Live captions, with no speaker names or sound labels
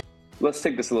Let's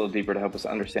take this a little deeper to help us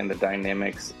understand the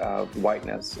dynamics of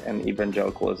whiteness and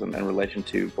evangelicalism in relation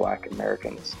to Black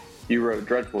Americans. You wrote,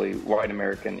 dreadfully, white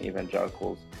American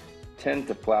evangelicals tend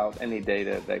to flout any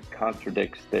data that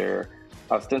contradicts their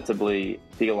ostensibly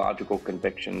theological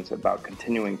convictions about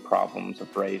continuing problems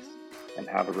of race and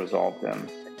how to resolve them.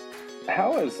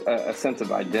 How has a sense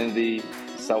of identity,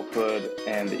 selfhood,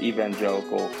 and the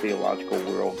evangelical theological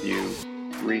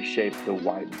worldview reshaped the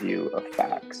white view of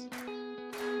facts?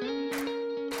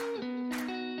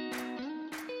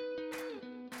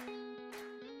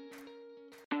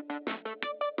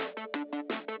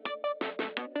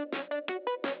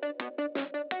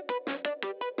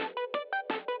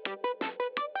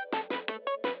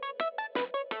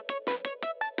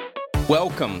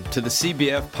 Welcome to the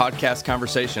CBF Podcast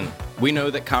Conversation. We know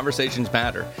that conversations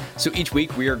matter, so each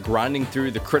week we are grinding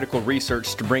through the critical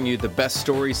research to bring you the best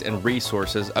stories and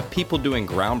resources of people doing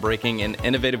groundbreaking and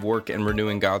innovative work in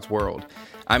renewing God's world.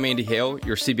 I'm Andy Hale,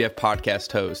 your CBF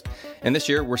Podcast host, and this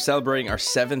year we're celebrating our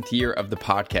 7th year of the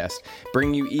podcast,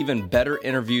 bringing you even better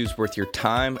interviews worth your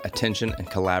time, attention, and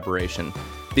collaboration.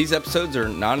 These episodes are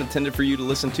not intended for you to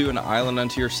listen to an island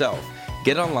unto yourself.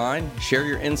 Get online, share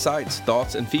your insights,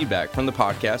 thoughts, and feedback from the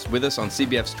podcast with us on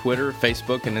CBF's Twitter,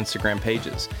 Facebook, and Instagram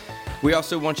pages. We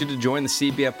also want you to join the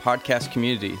CBF podcast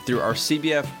community through our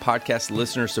CBF podcast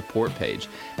listener support page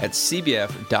at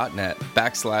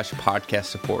cbf.net/podcast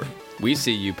support. We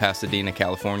see you, Pasadena,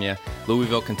 California,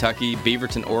 Louisville, Kentucky,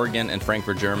 Beaverton, Oregon, and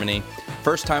Frankfurt, Germany.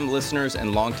 First-time listeners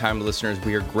and long-time listeners,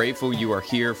 we are grateful you are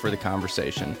here for the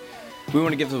conversation. We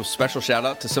want to give a special shout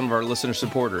out to some of our listener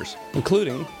supporters,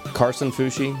 including Carson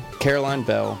Fushi, Caroline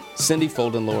Bell, Cindy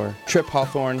Foldenlore, Trip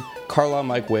Hawthorne, Carla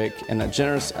Mike Wick, and a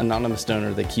generous anonymous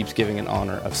donor that keeps giving in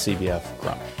honor of CBF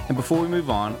Grunt. And before we move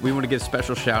on, we want to give a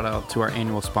special shout out to our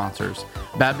annual sponsors,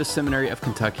 Baptist Seminary of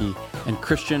Kentucky and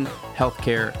Christian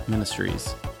Healthcare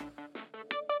Ministries.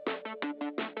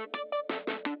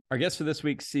 Our guest for this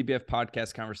week's CBF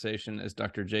Podcast Conversation is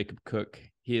Dr. Jacob Cook.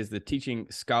 He is the teaching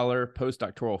scholar,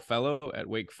 postdoctoral fellow at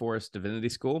Wake Forest Divinity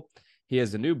School. He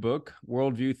has a new book,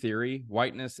 Worldview Theory,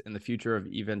 Whiteness and the Future of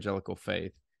Evangelical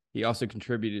Faith. He also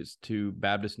contributes to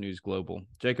Baptist News Global.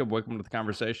 Jacob, welcome to the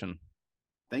conversation.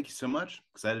 Thank you so much.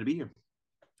 Excited to be here.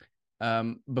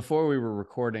 Before we were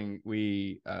recording,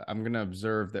 I'm going to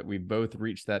observe that we both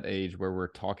reached that age where we're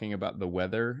talking about the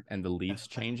weather and the leaves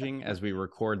changing as we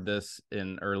record this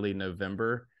in early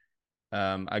November.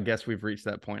 I guess we've reached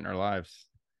that point in our lives.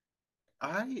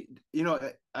 I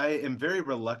am very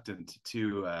reluctant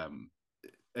to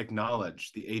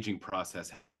acknowledge the aging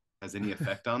process has any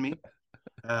effect on me.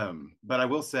 But I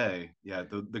will say,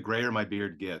 the grayer my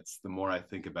beard gets, the more I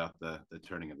think about the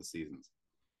turning of the seasons.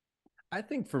 I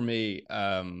think for me,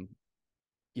 I'm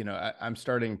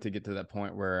starting to get to that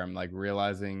point where I'm like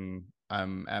realizing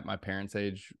I'm at my parents'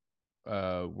 age,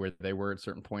 where they were at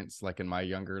certain points, like in my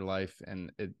younger life,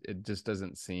 and it just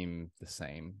doesn't seem the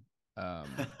same. I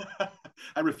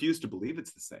refuse to believe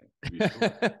it's the same.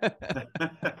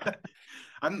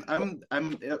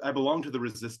 I belong to the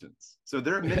resistance. So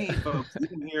there are many folks,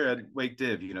 even here at Wake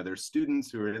Div, there's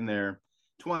students who are in their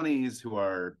 20s who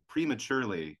are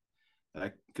prematurely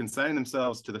consigning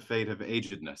themselves to the fate of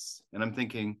agedness. And I'm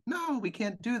thinking, no, we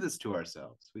can't do this to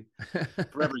ourselves. We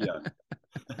forever young.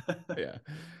 Yeah.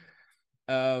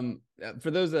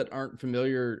 For those that aren't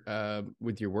familiar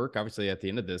with your work, obviously at the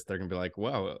end of this, they're going to be like,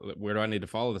 wow, where do I need to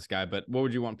follow this guy? But what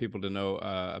would you want people to know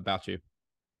about you?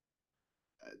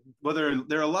 Well,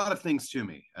 there are a lot of things to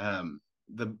me.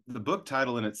 The book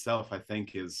title in itself, I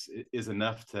think, is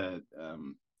enough to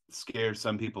scare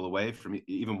some people away from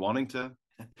even wanting to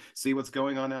see what's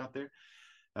going on out there.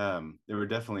 There were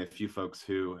definitely a few folks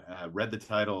who read the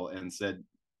title and said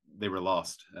they were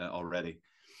lost already.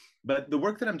 But the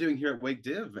work that I'm doing here at Wake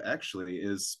Div actually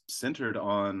is centered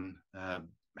on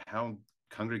how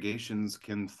congregations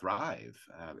can thrive,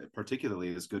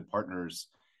 particularly as good partners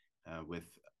with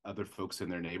other folks in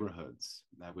their neighborhoods,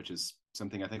 which is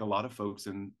something I think a lot of folks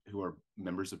who are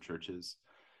members of churches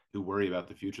who worry about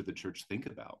the future of the church think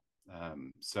about.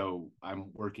 So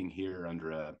I'm working here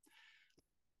under a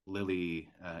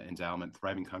Lilly Endowment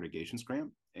Thriving Congregations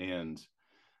grant, and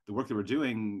the work that we're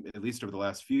doing, at least over the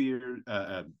last few years,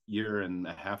 year and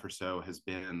a half or so, has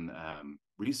been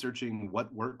researching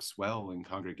what works well in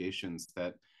congregations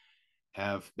that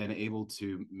have been able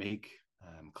to make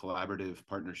collaborative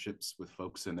partnerships with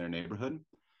folks in their neighborhood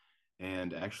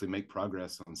and actually make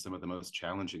progress on some of the most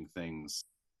challenging things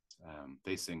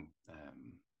facing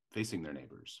their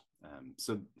neighbors.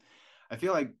 So I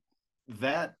feel like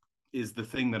that is the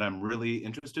thing that I'm really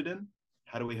interested in.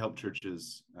 How do we help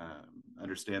churches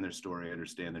understand their story,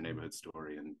 understand their neighborhood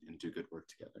story, and do good work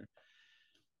together?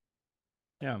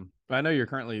 Yeah. I know you're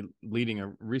currently leading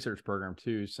a research program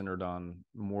too, centered on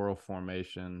moral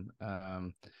formation.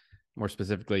 More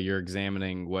specifically, you're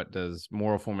examining what does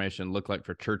moral formation look like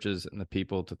for churches and the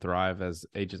people to thrive as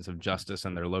agents of justice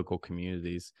in their local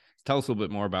communities. Tell us a little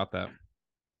bit more about that.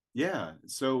 Yeah,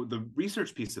 so the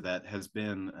research piece of that has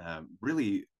been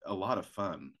really a lot of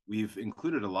fun. We've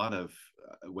included a lot of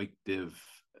Wake Div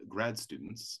grad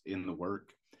students in the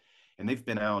work, and they've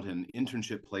been out in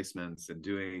internship placements and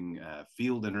doing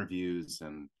field interviews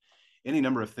and any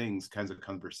number of things, kinds of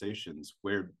conversations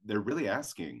where they're really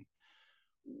asking,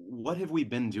 what have we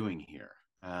been doing here?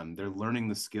 They're learning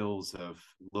the skills of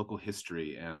local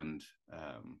history and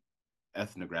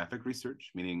ethnographic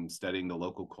research, meaning studying the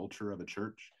local culture of a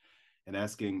church, and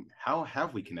asking, how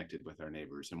have we connected with our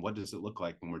neighbors and what does it look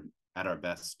like when we're at our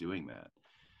best doing that?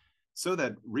 So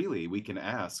that really we can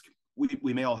ask,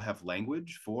 we may all have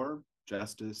language for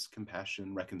justice,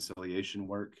 compassion, reconciliation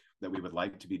work that we would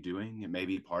like to be doing. It may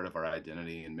be part of our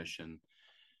identity and mission.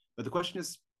 But the question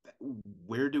is,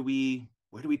 where do we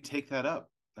take that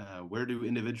up? Where do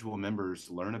individual members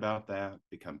learn about that,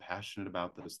 become passionate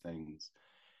about those things,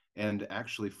 and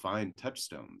actually find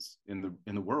touchstones in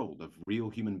the world of real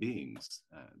human beings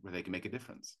where they can make a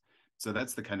difference? So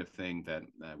that's the kind of thing that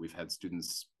we've had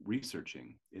students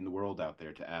researching in the world out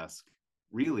there to ask,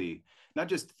 really, not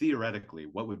just theoretically,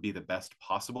 what would be the best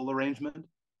possible arrangement,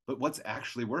 but what's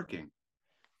actually working.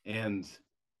 And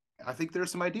I think there are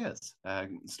some ideas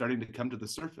starting to come to the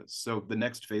surface. So the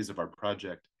next phase of our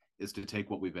project is to take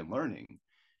what we've been learning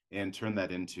and turn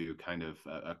that into kind of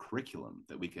a curriculum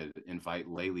that we could invite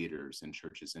lay leaders and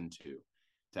churches into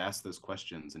to ask those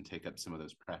questions and take up some of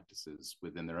those practices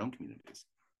within their own communities.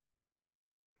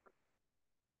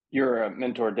 Your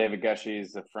mentor, David Gushee,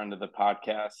 is a friend of the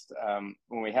podcast.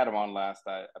 When we had him on last,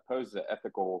 I posed an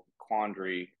ethical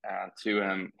quandary to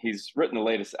him. He's written the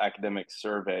latest academic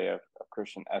survey of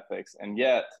Christian ethics, and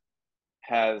yet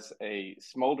has a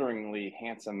smolderingly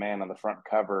handsome man on the front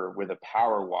cover with a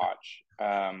power watch.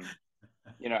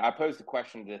 I posed a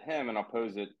question to him, and I'll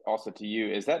pose it also to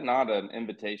you. Is that not an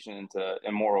invitation into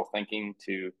immoral thinking,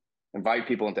 to invite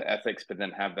people into ethics, but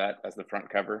then have that as the front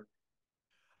cover?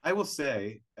 I will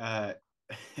say, and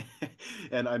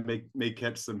I may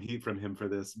catch some heat from him for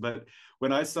this, but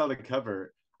when I saw the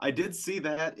cover, I did see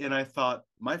that, and I thought,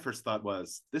 my first thought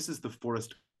was, this is the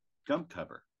Forrest Gump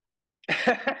cover.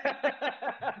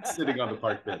 Sitting on the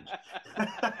park bench.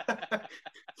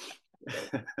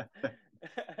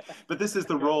 But this is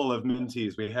the role of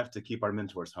mentees. We have to keep our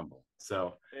mentors humble.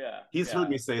 So he's heard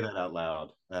me say that out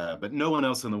loud, but no one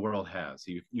else in the world has.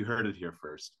 You heard it here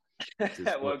first.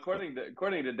 Well, according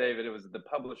to David, it was the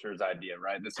publisher's idea,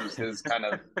 right? This was his kind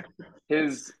of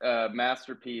his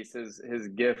masterpiece, his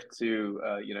gift to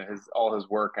all his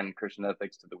work on Christian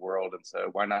ethics to the world, and so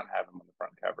why not have him on the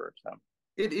front cover? So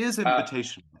it is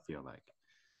invitational, I feel like.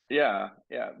 Yeah.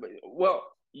 Well,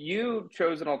 you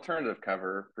chose an alternative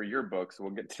cover for your book, so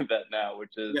we'll get to that now,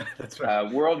 which is that's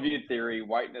right. Worldview Theory,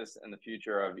 Whiteness and the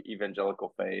Future of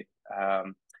Evangelical Faith.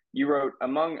 You wrote,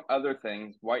 among other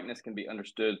things, whiteness can be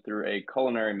understood through a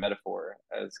culinary metaphor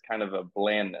as kind of a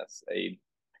blandness, a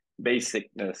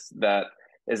basicness that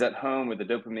is at home with the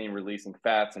dopamine releasing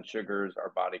fats and sugars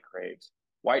our body craves.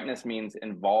 Whiteness means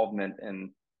involvement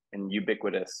in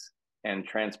ubiquitous and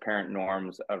transparent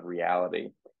norms of reality.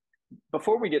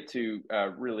 Before we get to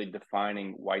really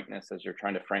defining whiteness as you're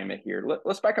trying to frame it here,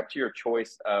 let's back up to your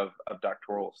choice of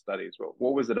doctoral studies.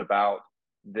 What was it about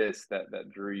this that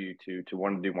drew you to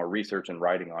want to do more research and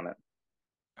writing on it?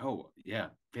 Oh, yeah.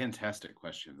 Fantastic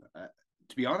question.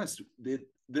 To be honest,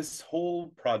 this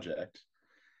whole project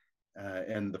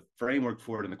and the framework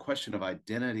for it and the question of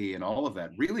identity and all of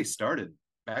that really started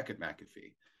back at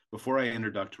McAfee. Before I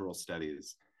entered doctoral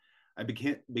studies, I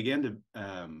began to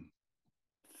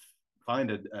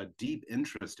find a deep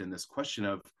interest in this question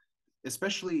of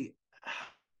especially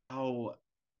how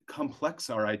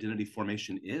complex our identity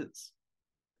formation is.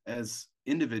 As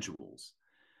individuals,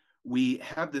 we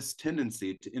have this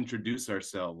tendency to introduce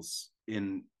ourselves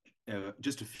in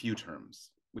just a few terms.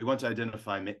 We want to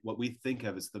identify what we think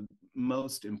of as the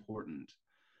most important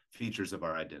features of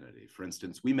our identity. For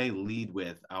instance, we may lead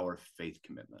with our faith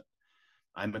commitment.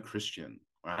 I'm a Christian,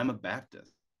 or I'm a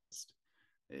Baptist.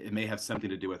 It may have something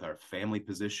to do with our family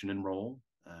position and role.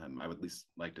 I would at least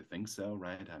like to think so,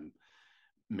 right? I'm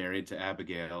married to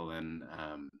Abigail and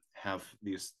have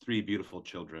these 3 beautiful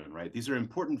children, right? These are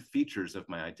important features of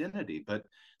my identity, but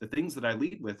the things that I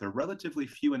lead with are relatively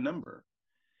few in number.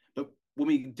 But when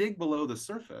we dig below the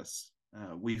surface,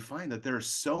 we find that there are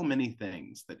so many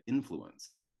things that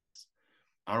influence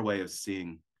our way of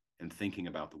seeing and thinking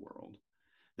about the world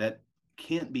that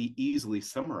can't be easily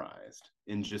summarized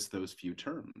in just those few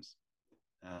terms.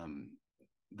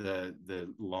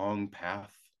 The long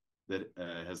path that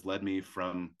has led me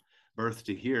from birth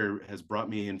to here has brought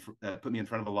me in, put me in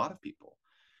front of a lot of people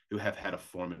who have had a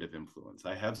formative influence.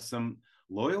 I have some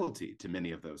loyalty to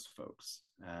many of those folks.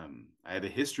 I have a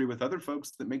history with other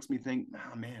folks that makes me think,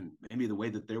 oh man, maybe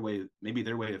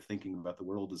their way of thinking about the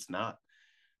world is not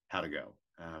how to go.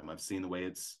 I've seen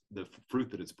the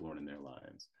fruit that it's borne in their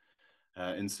lives.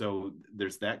 And so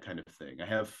there's that kind of thing. I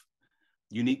have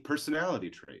unique personality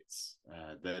traits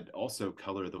that also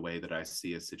color the way that I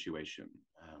see a situation,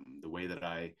 the way that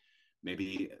I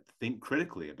maybe think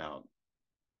critically about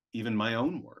even my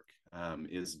own work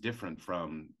is different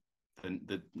from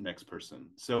the next person.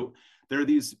 So there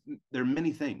are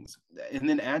many things. And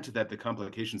then add to that the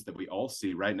complications that we all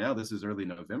see right now. This is early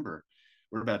November.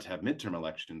 We're about to have midterm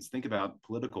elections. Think about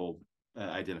political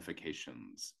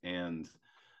identifications and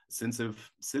sense of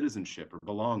citizenship or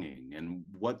belonging and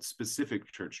what specific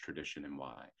church tradition and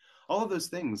why. All of those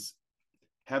things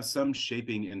have some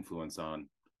shaping influence on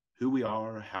who we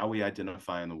are, how we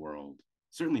identify in the world,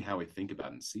 certainly how we think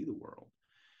about and see the world.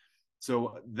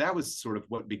 So that was sort of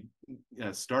what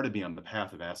started me on the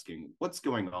path of asking, what's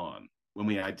going on when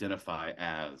we identify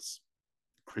as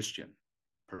Christian,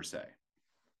 per se?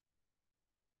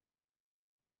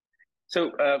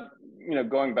 So,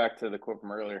 going back to the quote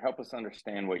from earlier, help us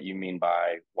understand what you mean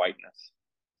by whiteness.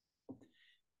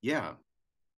 Yeah.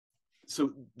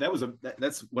 So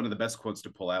that's one of the best quotes to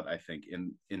pull out, I think,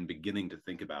 in beginning to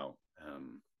think about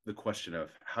the question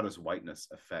of how does whiteness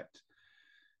affect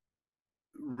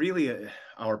really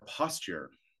our posture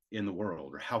in the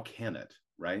world, or how can it,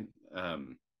 right?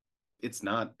 It's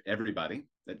not everybody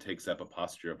that takes up a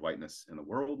posture of whiteness in the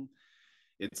world.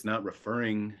 It's not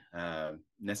referring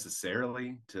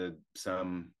necessarily to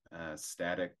some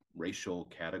static racial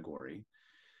category.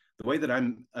 The way that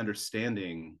I'm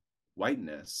understanding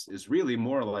whiteness is really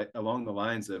more like along the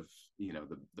lines of, the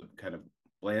kind of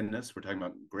blandness. We're talking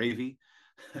about gravy,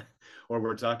 or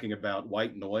we're talking about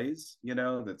white noise,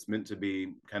 that's meant to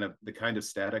be kind of the kind of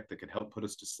static that can help put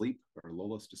us to sleep or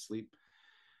lull us to sleep.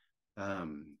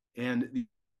 And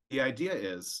the idea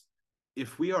is,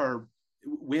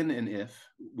 when and if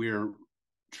we're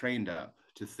trained up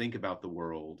to think about the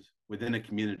world within a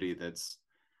community that's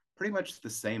pretty much the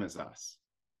same as us,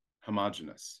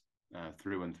 homogenous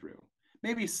through and through,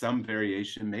 maybe some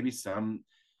variation, maybe some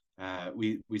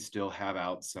we still have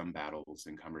out some battles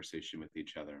in conversation with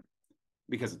each other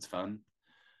because it's fun.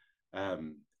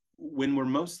 When we're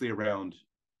mostly around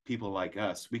people like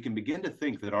us, we can begin to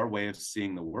think that our way of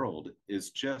seeing the world is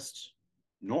just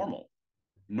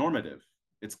normative.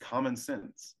 It's common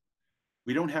sense.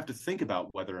 We don't have to think about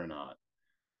whether or not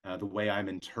the way I'm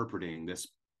interpreting this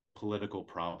political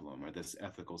problem or this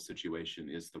ethical situation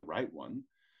is the right one,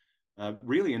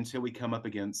 really until we come up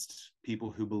against people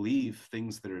who believe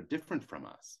things that are different from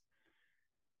us.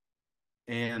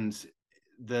 And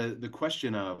the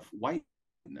question of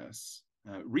whiteness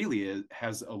really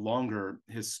has a longer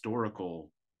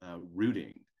historical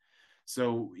rooting.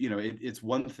 So, it's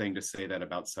one thing to say that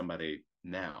about somebody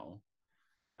now,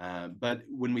 but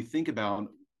when we think about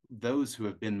those who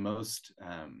have been most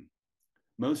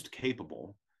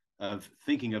capable of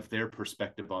thinking of their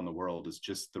perspective on the world as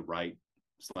just the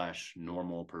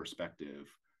right/normal perspective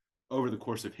over the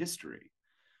course of history,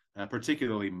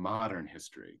 particularly modern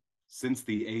history, since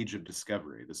the age of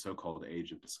discovery, the so-called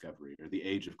age of discovery, or the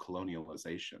age of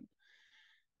colonialization,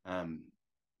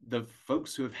 the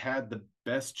folks who have had the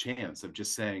best chance of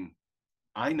just saying,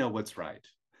 I know what's right.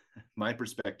 My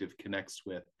perspective connects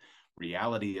with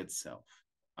reality itself.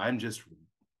 I'm just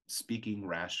speaking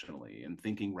rationally and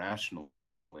thinking rationally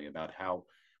about how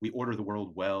we order the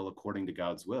world well according to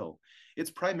God's will.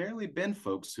 It's primarily been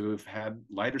folks who have had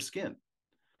lighter skin.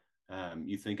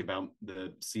 You think about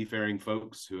the seafaring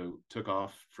folks who took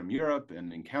off from Europe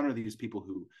and encounter these people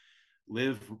who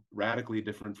live radically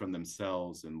different from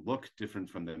themselves and look different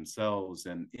from themselves.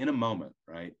 And in a moment,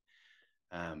 right,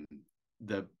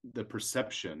 the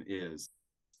perception is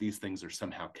these things are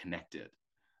somehow connected,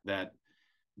 that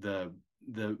the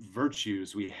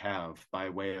virtues we have by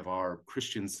way of our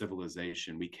Christian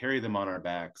civilization, we carry them on our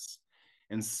backs,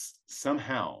 and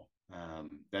somehow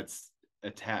that's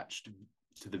attached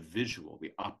to the visual,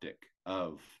 the optic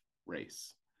of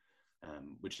race,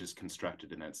 which is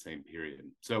constructed in that same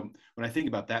period. So when I think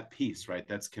about that piece, right,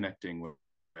 that's connecting with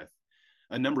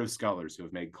a number of scholars who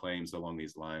have made claims along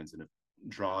these lines and have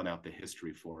drawn out the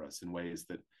history for us in ways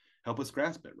that help us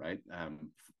grasp it, right?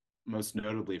 Most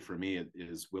notably for me, it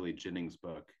is Willie Jennings'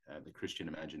 book, The Christian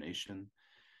Imagination.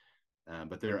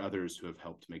 But there are others who have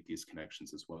helped make these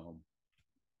connections as well.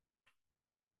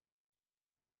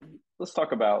 Let's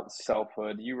talk about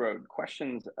selfhood. You wrote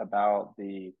questions about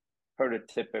the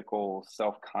prototypical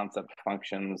self concept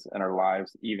functions in our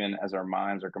lives, even as our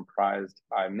minds are comprised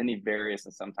by many various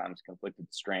and sometimes conflicted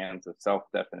strands of self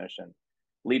definition,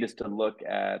 lead us to look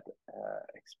at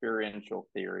experiential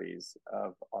theories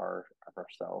of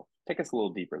ourself. Take us a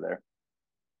little deeper there.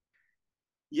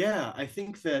 Yeah, I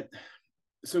think that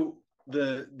so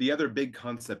the other big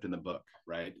concept in the book,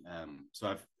 right?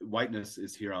 Whiteness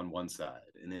is here on one side,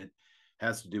 and it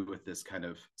has to do with this kind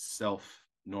of self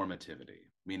normativity,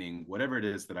 meaning whatever it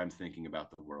is that I'm thinking about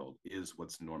the world is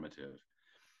what's normative.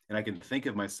 And I can think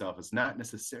of myself as not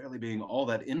necessarily being all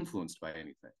that influenced by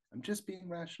anything. I'm just being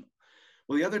rational.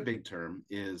 Well, the other big term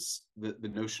is the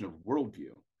notion of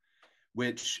worldview,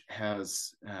 which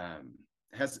has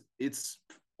its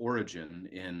origin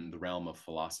in the realm of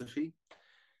philosophy,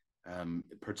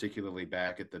 particularly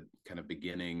back at the kind of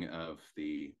beginning of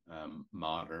the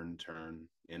modern turn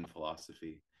in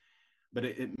philosophy. But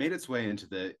it made its way into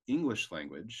the English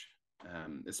language,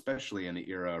 especially in the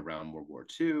era around World War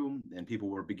II, and people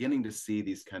were beginning to see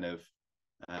these kind of,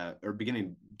 or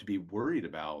beginning to be worried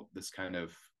about this kind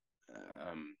of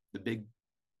the big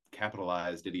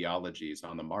capitalized ideologies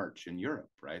on the march in Europe,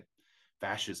 right?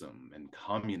 Fascism and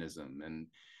communism and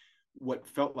what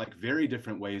felt like very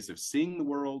different ways of seeing the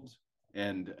world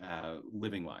and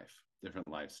living life, different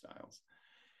lifestyles.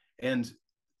 And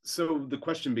so the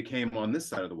question became on this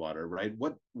side of the water, right?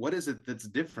 What is it that's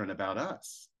different about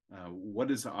us? What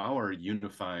is our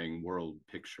unifying world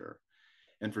picture?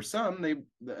 And for some,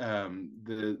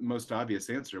 the most obvious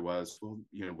answer was, well,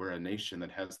 we're a nation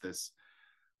that has this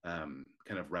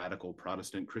kind of radical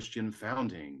Protestant Christian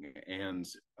founding, and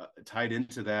tied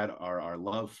into that are our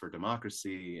love for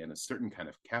democracy and a certain kind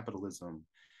of capitalism.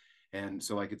 And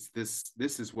so like this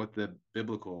is what the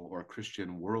biblical or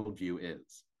Christian worldview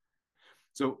is.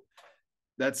 So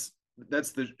that's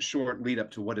the short lead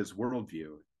up to what is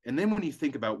worldview. And then when you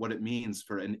think about what it means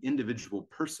for an individual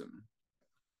person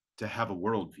to have a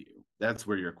worldview, that's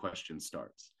where your question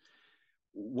starts.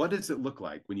 What does it look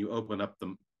like when you open up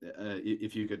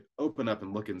if you could open up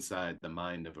and look inside the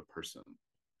mind of a person?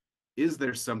 Is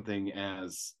there something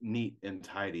as neat and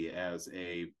tidy as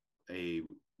a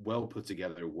well put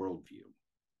together worldview?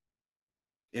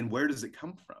 And where does it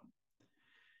come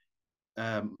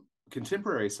from?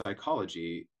 Contemporary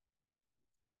psychology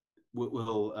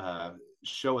will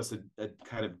show us a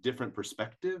kind of different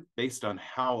perspective based on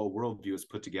how a worldview is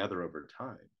put together over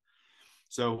time.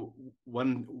 So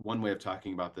one way of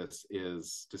talking about this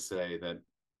is to say that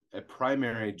a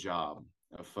primary job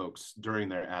of folks during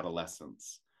their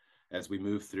adolescence, as we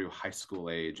move through high school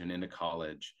age and into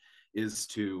college, is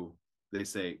to, they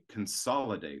say,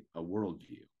 consolidate a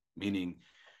worldview, meaning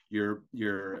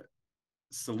you're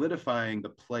solidifying the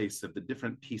place of the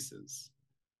different pieces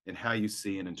in how you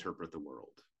see and interpret the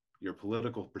world. Your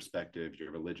political perspective,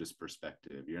 your religious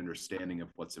perspective, your understanding of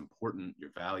what's important,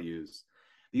 your values.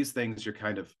 These things you're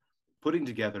kind of putting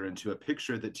together into a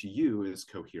picture that to you is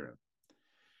coherent.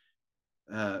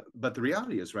 But the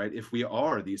reality is, right, if we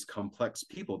are these complex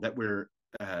people that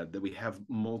we have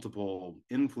multiple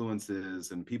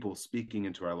influences and people speaking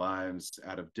into our lives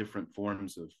out of different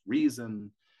forms of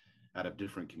reason, out of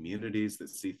different communities that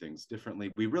see things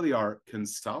differently, we really are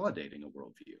consolidating a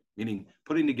worldview, meaning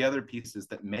putting together pieces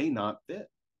that may not fit.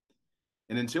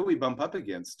 And until we bump up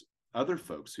against other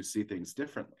folks who see things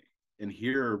differently and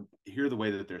hear the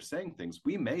way that they're saying things,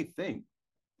 we may think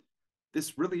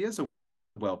this really is a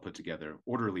well put together,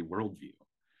 orderly worldview,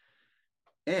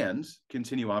 and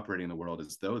continue operating the world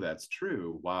as though that's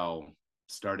true while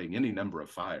starting any number of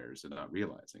fires and not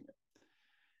realizing it.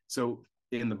 So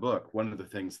in the book, one of the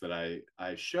things that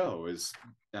I show is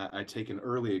I take an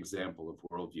early example of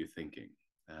worldview thinking,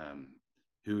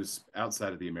 who's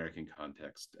outside of the American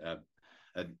context,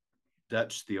 a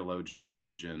Dutch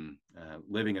theologian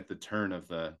living at the turn of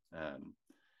the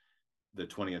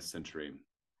 20th century,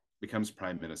 becomes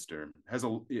prime minister, has a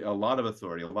lot of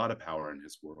authority, a lot of power in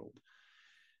his world.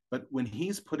 But when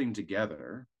he's putting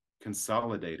together,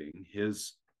 consolidating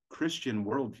his Christian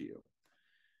worldview,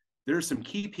 there are some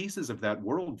key pieces of that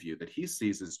worldview that he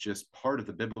sees as just part of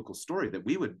the biblical story that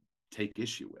we would take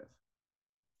issue with.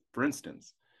 For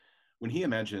instance, when he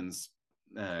imagines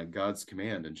God's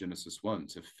command in Genesis 1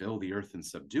 to fill the earth and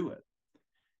subdue it,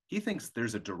 he thinks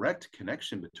there's a direct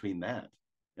connection between that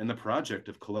and the project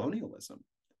of colonialism.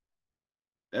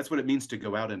 That's what it means to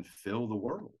go out and fill the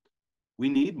world. We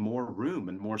need more room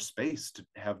and more space to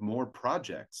have more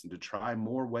projects and to try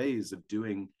more ways of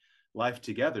doing life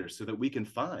together so that we can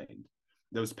find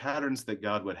those patterns that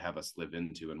God would have us live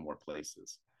into in more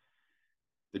places.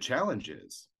 The challenge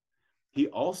is he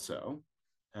also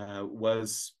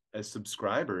was a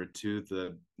subscriber to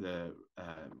the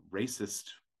racist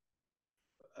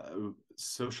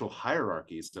social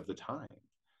hierarchies of the time.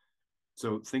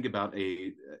 So think about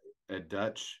a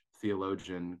Dutch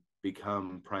theologian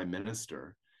become prime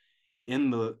minister in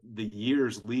the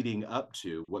years leading up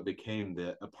to what became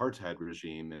the apartheid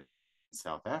regime in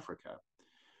South Africa,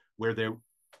 where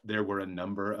there were a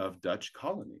number of Dutch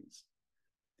colonies.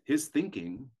 His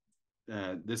thinking,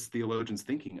 this theologian's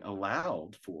thinking,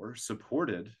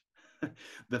 supported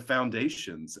the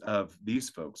foundations of these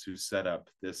folks who set up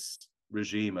this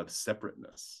regime of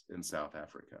separateness in South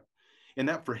Africa. And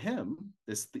that for him,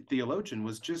 this theologian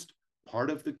was just part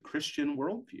of the Christian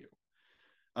worldview,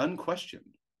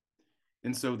 unquestioned.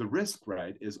 And so the risk,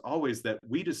 right, is always that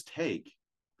we just take,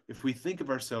 if we think of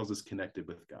ourselves as connected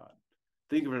with God,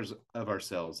 think of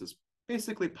ourselves as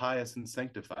basically pious and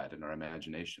sanctified in our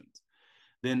imaginations,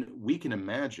 then we can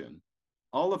imagine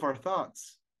all of our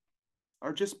thoughts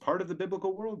are just part of the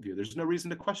biblical worldview. There's no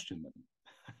reason to question them.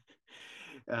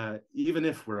 Even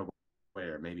if we're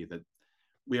aware maybe that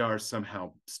we are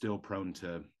somehow still prone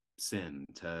to sin,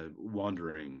 to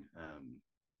wandering,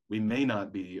 we may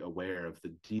not be aware of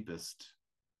the deepest,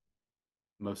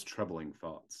 most troubling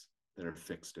thoughts that are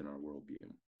fixed in our worldview.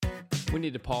 We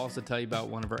need to pause to tell you about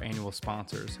one of our annual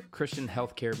sponsors, Christian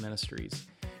Healthcare Ministries.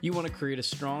 You want to create a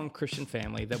strong Christian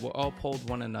family that will uphold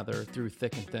one another through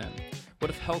thick and thin.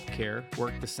 What if healthcare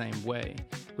worked the same way?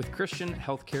 With Christian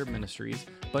Healthcare Ministries,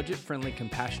 budget-friendly,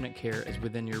 compassionate care is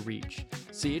within your reach.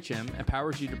 CHM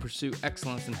empowers you to pursue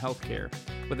excellence in healthcare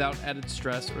without added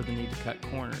stress or the need to cut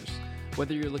corners.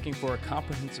 Whether you're looking for a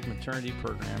comprehensive maternity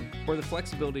program or the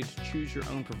flexibility to choose your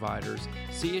own providers,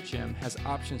 CHM has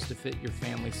options to fit your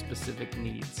family's specific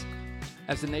needs.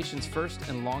 As the nation's first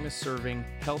and longest-serving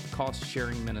health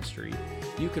cost-sharing ministry,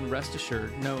 you can rest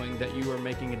assured knowing that you are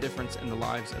making a difference in the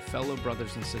lives of fellow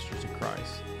brothers and sisters in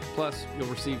Christ. Plus, you'll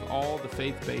receive all the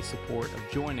faith-based support of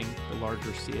joining the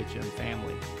larger CHM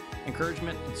family.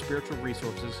 Encouragement and spiritual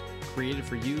resources created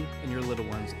for you and your little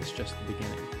ones is just the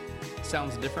beginning.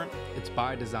 Sounds different? It's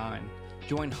by design.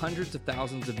 Join hundreds of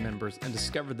thousands of members and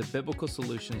discover the biblical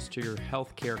solutions to your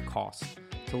healthcare costs.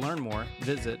 To learn more,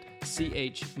 visit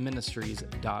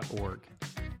chministries.org.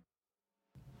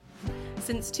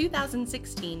 Since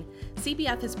 2016,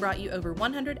 CBF has brought you over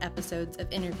 100 episodes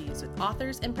of interviews with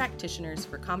authors and practitioners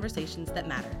for conversations that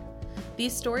matter.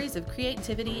 These stories of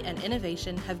creativity and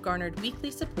innovation have garnered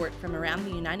weekly support from around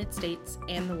the United States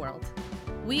and the world.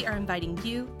 We are inviting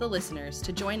you, the listeners,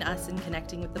 to join us in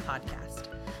connecting with the podcast.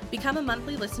 Become a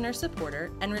monthly listener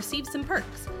supporter and receive some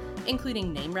perks,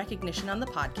 including name recognition on the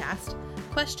podcast,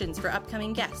 questions for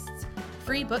upcoming guests,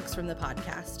 free books from the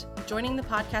podcast, joining the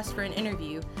podcast for an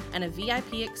interview, and a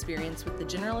VIP experience with the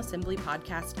General Assembly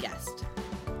podcast guest.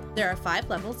 There are 5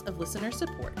 levels of listener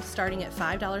support, starting at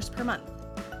 $5 per month.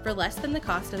 For less than the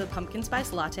cost of a pumpkin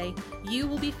spice latte, you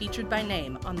will be featured by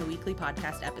name on the weekly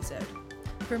podcast episode.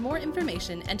 For more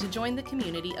information and to join the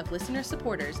community of listener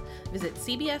supporters, visit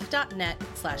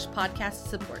cbf.net/podcast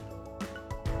support.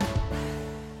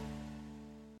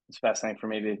 It's fascinating for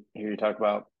me to hear you talk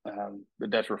about the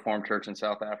Dutch Reformed Church in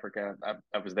South Africa.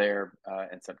 I was there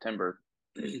in September,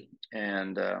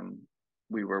 and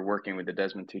we were working with the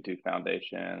Desmond Tutu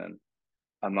Foundation and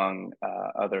among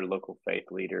other local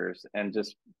faith leaders, and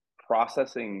just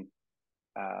processing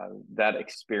that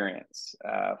experience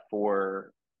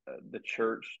for the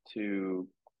church to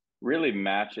really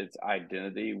match its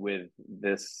identity with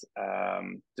this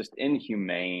just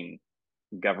inhumane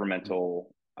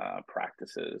governmental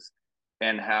practices,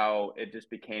 and how it just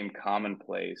became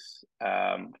commonplace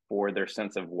for their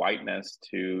sense of whiteness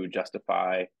to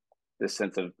justify this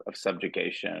sense of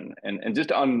subjugation and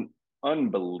just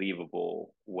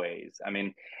unbelievable ways. I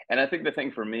mean, and I think the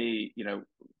thing for me,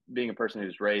 being a person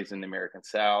who's raised in the American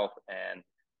South and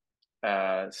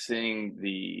seeing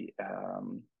the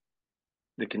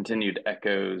continued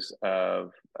echoes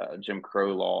of Jim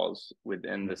Crow laws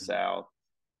within the South,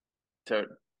 to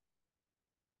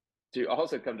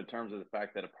also come to terms with the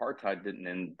fact that apartheid didn't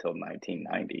end until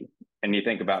 1990, and you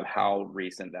think about how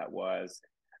recent that was,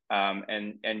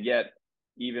 and yet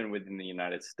even within the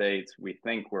United States, we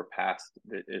think we're past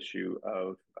the issue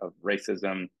of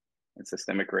racism and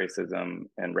systemic racism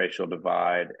and racial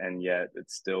divide, and yet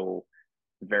it's still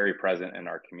very present in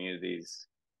our communities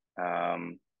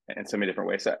in so many different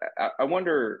ways. So I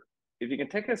wonder if you can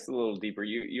take us a little deeper.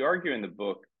 You argue in the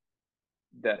book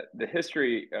that the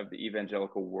history of the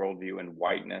evangelical worldview and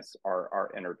whiteness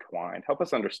are intertwined. Help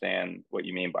us understand what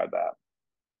you mean by that.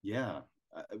 Yeah.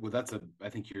 Well, I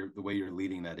think the way you're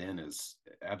leading that in is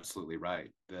absolutely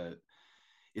right.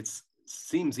 It's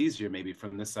seems easier maybe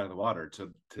from this side of the water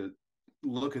to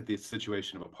look at the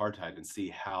situation of apartheid and see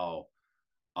how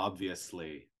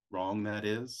obviously wrong that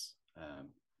is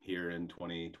here in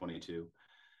 2022,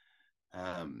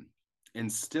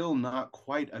 and still not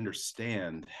quite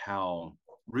understand how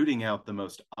rooting out the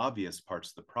most obvious parts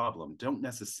of the problem don't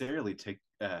necessarily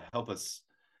help us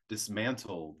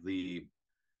dismantle the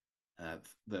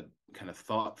kind of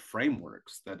thought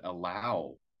frameworks that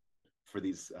allow for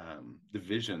these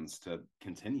divisions to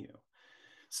continue.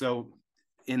 So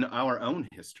in our own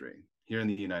history here in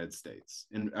the United States,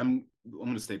 and I'm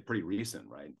going to stay pretty recent,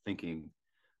 right? Thinking,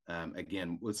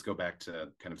 again, let's go back to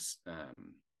kind of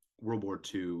World War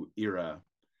II era,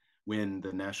 when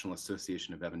the National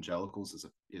Association of Evangelicals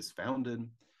is founded.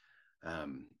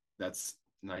 That's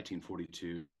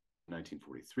 1942,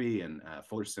 1943, and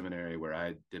Fuller Seminary, where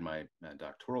I did my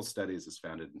doctoral studies, is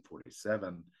founded in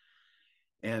 1947.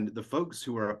 And the folks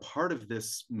who are a part of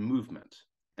this movement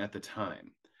at the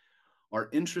time are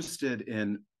interested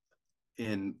in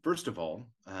first of all,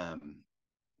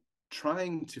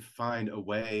 trying to find a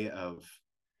way of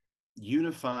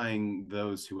unifying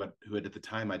those who had at the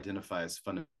time identified as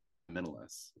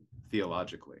fundamentalists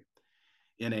theologically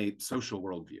in a social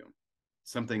worldview,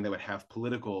 something that would have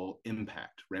political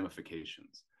impact,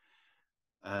 ramifications.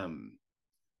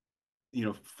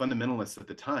 Fundamentalists at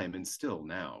the time, and still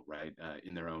now, right,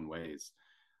 in their own ways,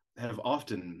 have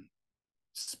often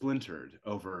splintered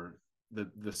over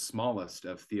the smallest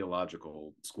of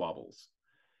theological squabbles.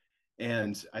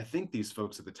 And I think these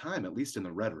folks at the time, at least in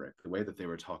the rhetoric, the way that they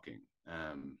were talking,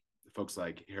 folks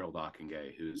like Harold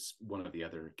Ockenga, who's one of the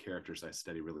other characters I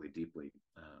study really deeply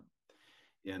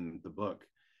in the book,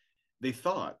 they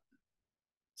thought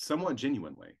somewhat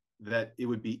genuinely that it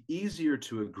would be easier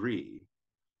to agree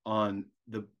on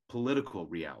the political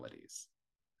realities,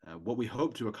 what we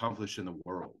hope to accomplish in the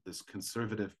world, this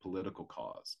conservative political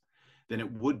cause, than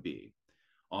it would be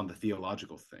on the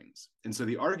theological things. And so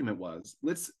the argument was,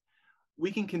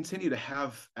 we can continue to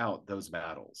have out those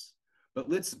battles, but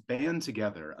let's band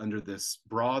together under this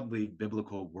broadly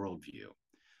biblical worldview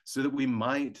so that we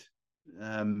might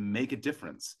make a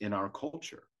difference in our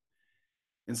culture.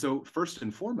 And so first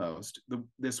and foremost,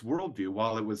 this worldview,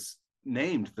 while it was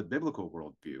named the biblical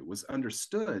worldview, was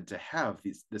understood to have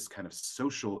this kind of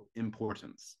social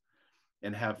importance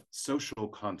and have social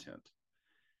content,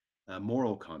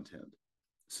 moral content.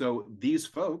 So these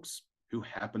folks who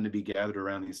happened to be gathered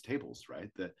around these tables, right,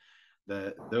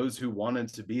 those who wanted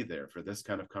to be there for this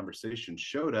kind of conversation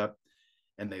showed up,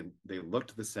 and they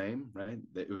looked the same, right?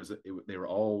 They were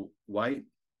all white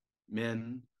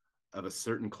men of a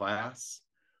certain class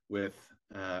with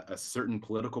a certain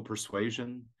political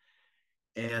persuasion.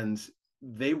 And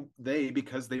they,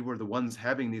 because they were the ones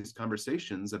having these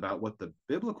conversations about what the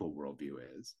biblical worldview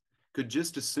is, could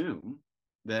just assume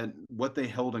that what they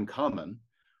held in common,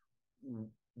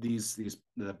 the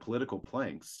political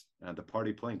planks, the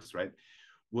party planks, right,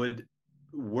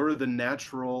 were the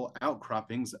natural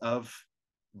outcroppings of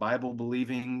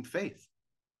Bible-believing faith.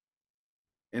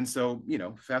 And so,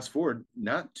 fast forward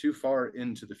not too far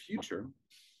into the future,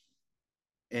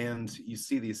 and you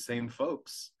see these same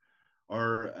folks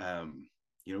are,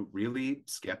 really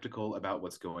skeptical about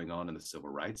what's going on in the civil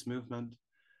rights movement,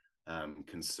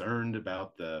 concerned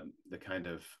about the kind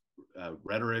of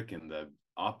rhetoric and the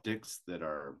optics that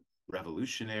are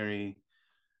revolutionary,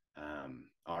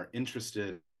 are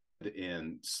interested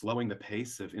in slowing the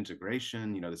pace of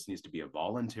integration. This needs to be a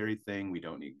voluntary thing. We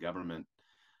don't need government,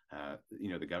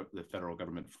 the federal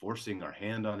government forcing our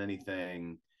hand on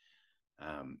anything.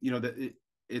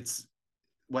 It's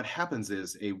what happens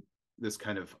is this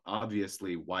kind of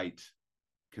obviously white,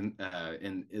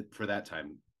 for that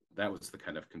time, that was the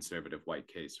kind of conservative white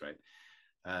case, right?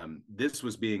 This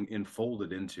was being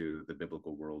enfolded into the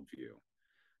biblical worldview,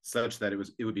 such that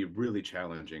it would be really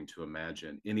challenging to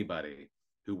imagine anybody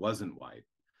who wasn't white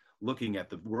looking at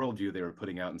the worldview they were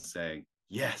putting out and saying,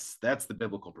 yes, that's the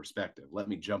biblical perspective. Let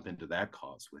me jump into that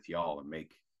cause with y'all and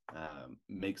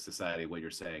make society what you're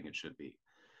saying it should be.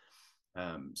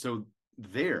 So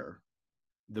there,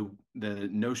 the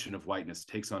notion of whiteness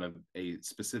takes on a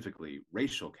specifically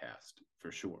racial cast,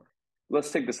 for sure.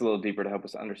 Let's take this a little deeper to help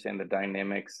us understand the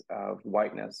dynamics of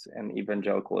whiteness and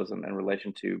evangelicalism in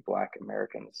relation to Black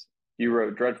Americans. You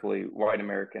wrote, dreadfully, white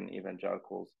American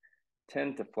evangelicals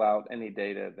tend to flout any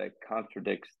data that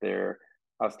contradicts their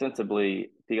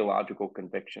ostensibly theological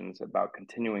convictions about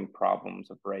continuing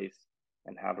problems of race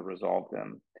and how to resolve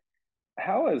them.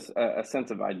 How has a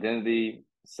sense of identity,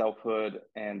 selfhood,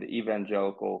 and the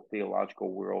evangelical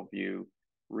theological worldview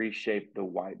reshaped the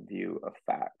white view of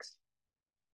facts?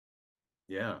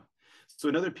 Yeah. So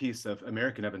another piece of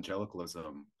American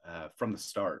evangelicalism from the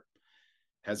start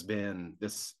has been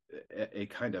this a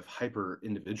kind of hyper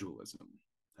individualism,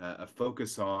 a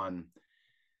focus on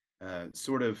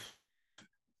sort of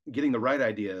getting the right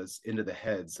ideas into the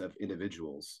heads of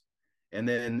individuals, and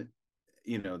then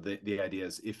the idea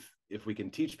is if we can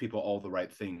teach people all the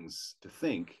right things to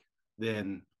think,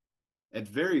 then at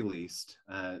very least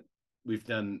we've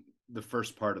done the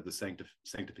first part of the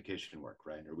sanctification work,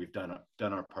 right? Or we've done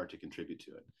our part to contribute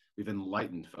to it. We've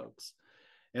enlightened folks.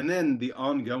 And then the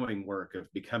ongoing work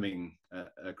of becoming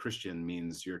a Christian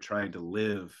means you're trying to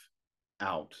live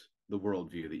out the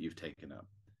worldview that you've taken up.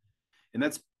 And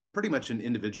that's pretty much an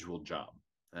individual job.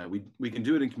 We can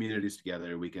do it in communities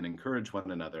together. We can encourage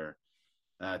one another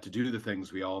to do the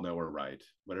things we all know are right,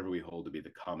 whatever we hold to be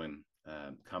the common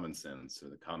sense or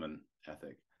the common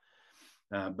ethic.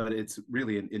 But it's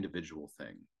really an individual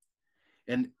thing.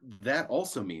 And that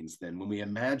also means then when we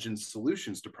imagine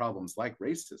solutions to problems like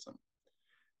racism,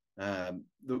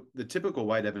 the typical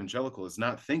white evangelical is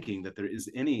not thinking that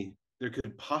there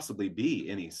could possibly be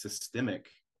any systemic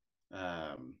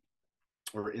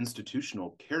or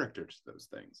institutional character to those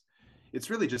things. It's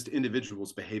really just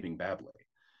individuals behaving badly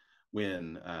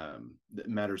when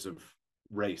matters of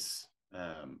race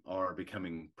are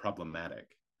becoming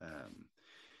problematic.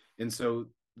 And so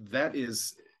that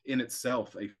is in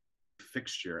itself a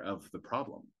fixture of the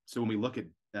problem. So when we look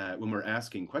at, when we're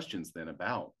asking questions then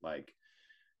about like,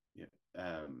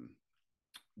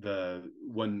 the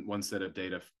one set of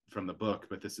data from the book,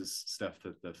 but this is stuff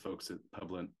that the folks at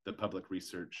the Public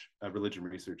Research, Religion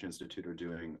Research Institute are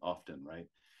doing often, right?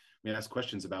 We ask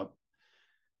questions about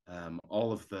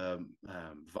all of the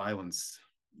violence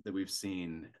that we've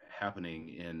seen happening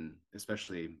in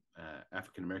especially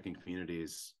African-American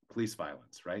communities, police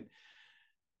violence, right?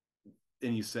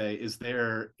 And you say,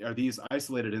 are these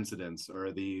isolated incidents, or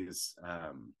are these,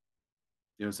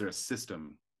 is there a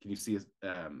system? Can you see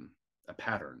a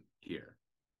pattern here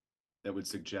that would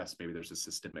suggest maybe there's a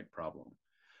systemic problem?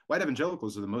 White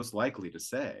evangelicals are the most likely to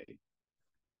say,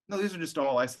 no, these are just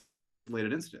all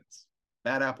isolated incidents,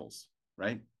 bad apples,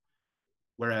 right?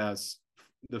 Whereas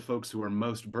the folks who are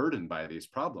most burdened by these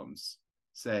problems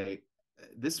say,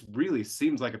 this really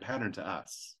seems like a pattern to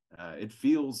us. It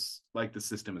feels like the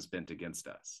system is bent against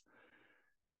us.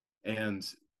 And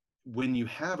when you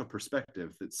have a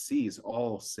perspective that sees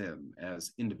all sin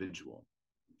as individual,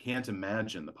 can't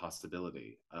imagine the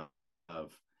possibility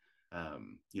of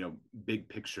big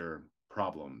picture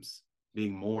problems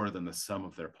being more than the sum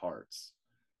of their parts,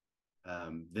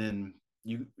 then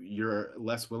you're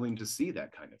less willing to see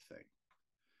that kind of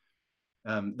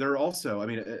thing. There are also,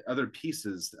 other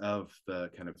pieces of the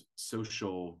kind of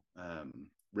social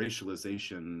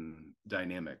racialization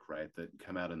dynamic, right, that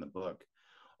come out in the book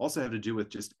also have to do with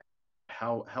just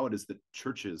how it is that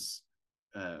churches,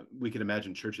 we can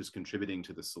imagine churches contributing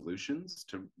to the solutions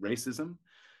to racism.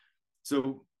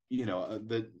 So,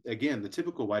 the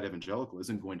typical white evangelical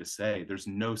isn't going to say there's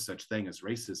no such thing as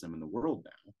racism in the world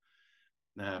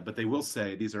now, but they will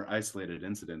say these are isolated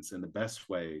incidents, and the best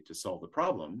way to solve the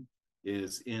problem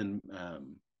is in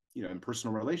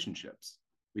personal relationships.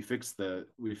 We fix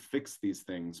these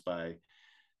things by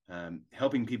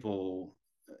helping people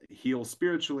heal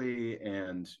spiritually,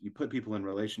 and you put people in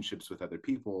relationships with other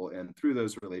people, and through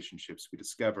those relationships we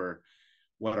discover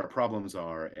what our problems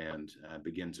are and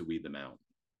begin to weed them out.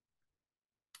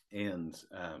 And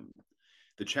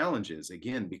the challenge is,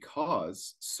 again,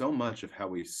 because so much of how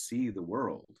we see the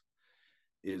world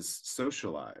is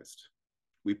socialized,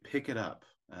 we pick it up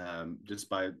just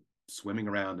by swimming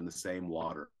around in the same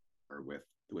water or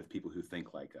with people who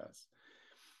think like us.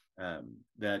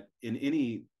 That in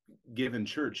any given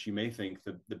church, you may think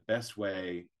the best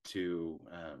way to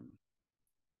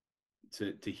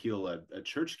heal a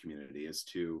church community is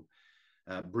to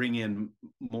bring in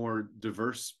more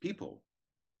diverse people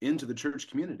into the church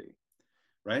community,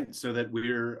 right? So that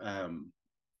we're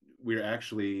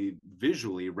actually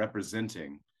visually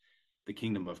representing the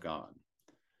kingdom of God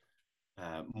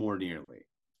more nearly.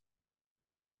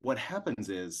 What happens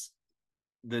is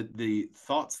that the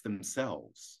thoughts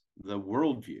themselves, the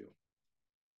worldview,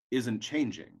 isn't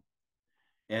changing.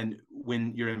 And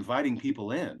when you're inviting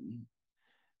people in,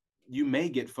 you may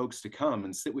get folks to come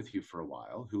and sit with you for a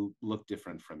while who look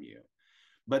different from you.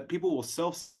 But people will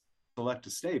self-select to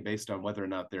stay based on whether or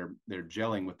not they're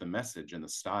gelling with the message and the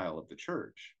style of the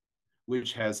church,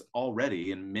 which has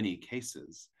already, in many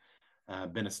cases,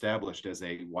 been established as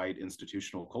a white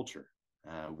institutional culture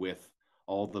with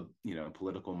all the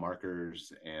political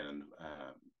markers and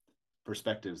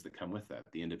perspectives that come with that,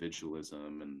 the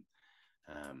individualism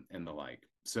and the like.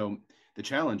 So the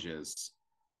challenge is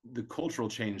the cultural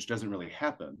change doesn't really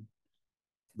happen,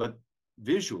 but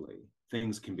visually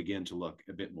things can begin to look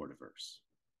a bit more diverse.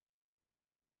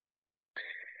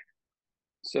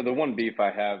 So the one beef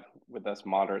I have with us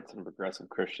moderates and progressive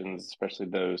Christians, especially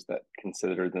those that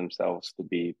consider themselves to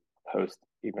be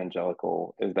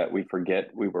post-evangelical, is that we forget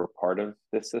we were part of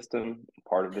this system,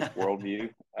 part of this worldview,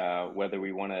 whether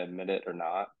we want to admit it or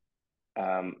not.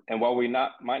 And while we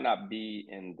might not be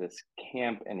in this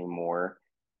camp anymore,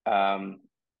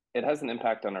 it has an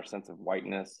impact on our sense of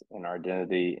whiteness and our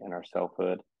identity and our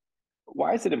selfhood.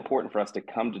 Why is it important for us to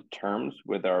come to terms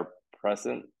with our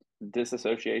present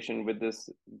disassociation with this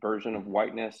version of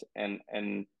whiteness, and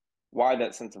why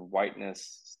that sense of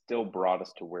whiteness still brought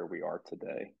us to where we are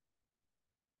today?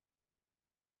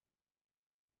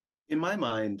 In my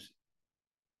mind,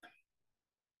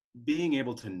 being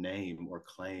able to name or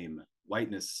claim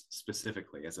whiteness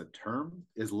specifically as a term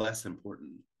is less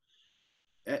important.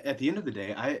 At the end of the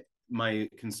day, my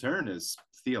concern is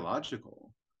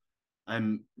theological.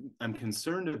 I'm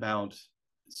concerned about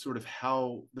sort of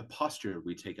how the posture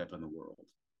we take up in the world,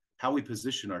 how we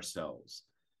position ourselves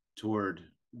toward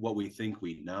what we think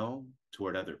we know,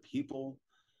 toward other people.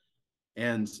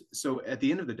 And so at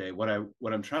the end of the day, what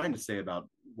I'm trying to say about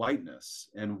whiteness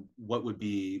and what would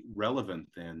be relevant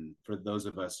then for those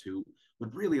of us who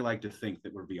would really like to think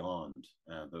that we're beyond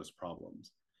those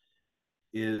problems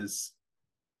is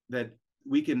that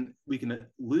we can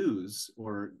lose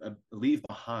or leave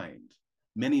behind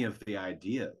many of the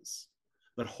ideas,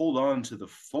 but hold on to the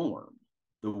form,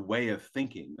 the way of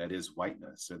thinking that is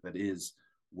whiteness or that is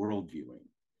worldviewing.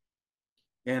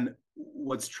 And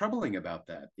what's troubling about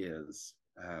that is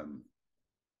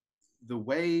the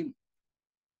way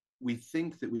we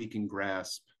think that we can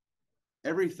grasp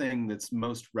everything that's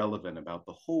most relevant about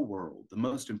the whole world, the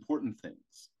most important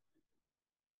things,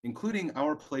 including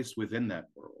our place within that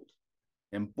world,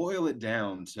 and boil it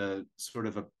down to sort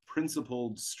of a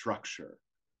principled structure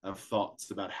of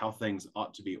thoughts about how things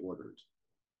ought to be ordered.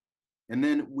 And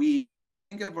then we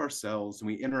think of ourselves and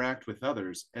we interact with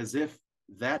others as if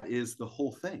that is the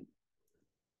whole thing.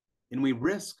 And we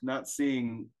risk not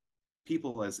seeing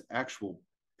people as actual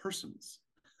persons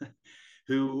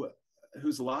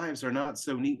whose lives are not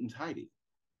so neat and tidy,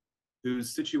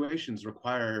 whose situations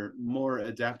require more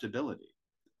adaptability.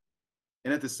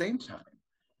 And at the same time,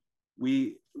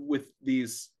 we, with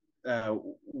these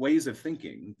ways of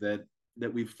thinking that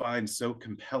we find so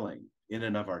compelling in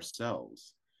and of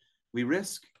ourselves, we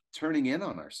risk turning in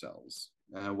on ourselves.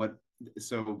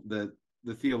 So the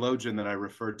theologian that I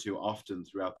refer to often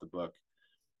throughout the book,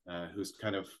 who's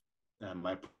kind of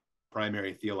my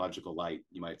primary theological light,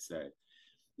 you might say,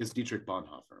 is Dietrich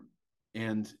Bonhoeffer.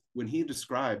 And when he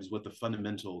describes what the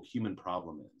fundamental human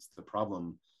problem is, the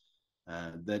problem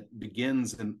that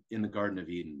begins in the Garden of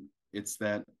Eden, it's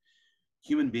that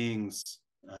human beings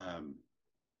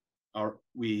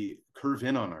we curve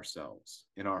in on ourselves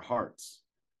in our hearts.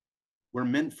 We're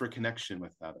meant for connection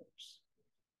with others.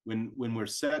 When we're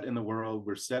set in the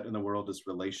world as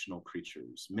relational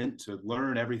creatures, meant to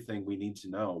learn everything we need to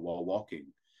know while walking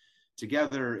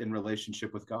together in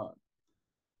relationship with God.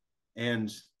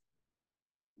 And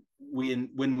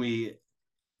when we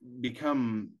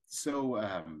become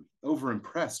so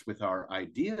overimpressed with our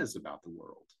ideas about the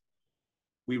world,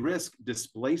 we risk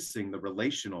displacing the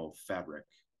relational fabric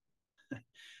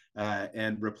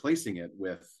and replacing it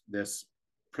with this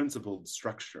principled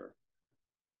structure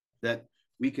that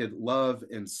we could love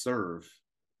and serve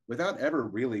without ever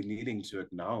really needing to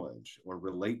acknowledge or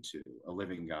relate to a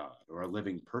living God or a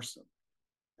living person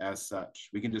as such.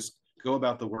 We can just go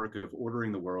about the work of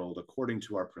ordering the world according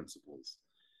to our principles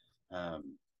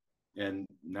and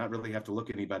not really have to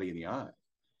look anybody in the eye,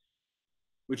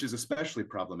 which is especially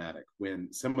problematic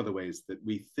when some of the ways that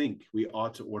we think we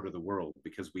ought to order the world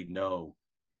because we know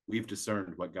we've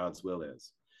discerned what God's will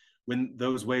is, when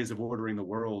those ways of ordering the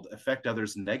world affect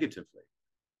others negatively.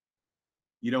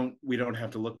 We don't have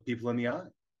to look people in the eye.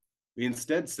 We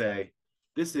instead say,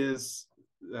 this is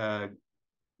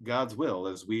God's will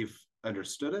as we've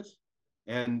understood it.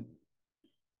 And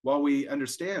while we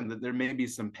understand that there may be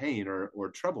some pain or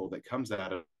trouble that comes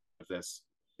out of this,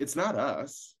 it's not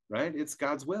us, right? It's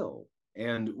God's will.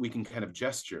 And we can kind of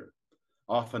gesture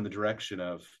off in the direction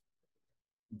of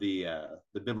the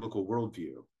biblical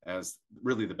worldview as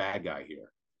really the bad guy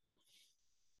here.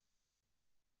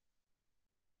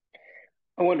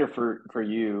 I wonder for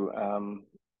you,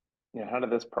 how did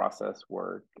this process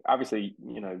work? Obviously,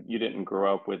 you didn't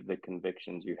grow up with the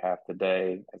convictions you have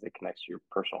today as it connects to your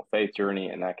personal faith journey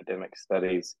and academic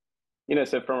studies.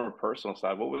 So from a personal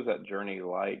side, what was that journey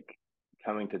like,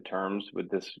 coming to terms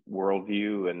with this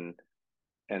worldview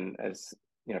and as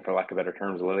for lack of better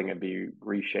terms, letting it be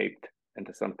reshaped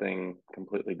into something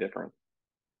completely different?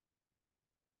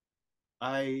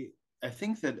 I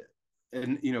think that,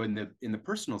 in in the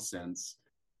personal sense,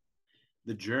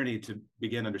 the journey to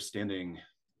begin understanding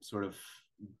sort of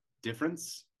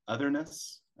difference,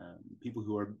 otherness, people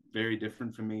who are very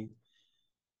different from me,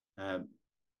 uh,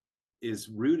 is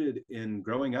rooted in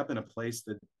growing up in a place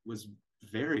that was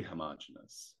very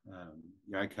homogenous.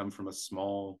 I come from a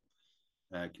small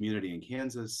community in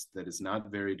Kansas that is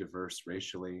not very diverse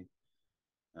racially.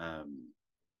 Um,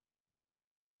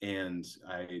 and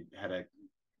I had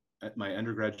my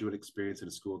undergraduate experience in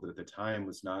a school that at the time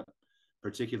was not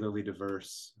particularly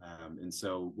diverse. And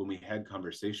so when we had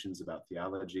conversations about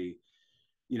theology,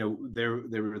 there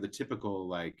were the typical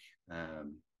like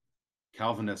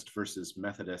Calvinist versus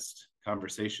Methodist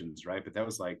conversations, right? But that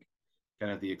was like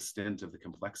kind of the extent of the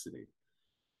complexity.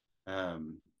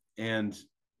 And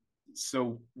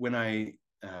so when I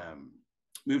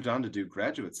moved on to do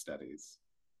graduate studies,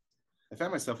 I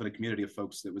found myself in a community of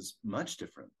folks that was much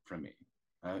different from me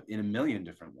in a million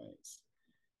different ways,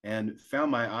 and found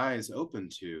my eyes open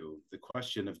to the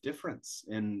question of difference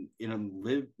in a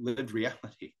lived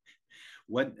reality.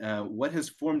 What has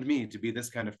formed me to be this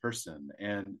kind of person,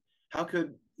 and how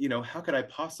could I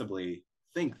possibly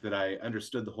think that I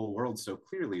understood the whole world so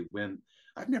clearly when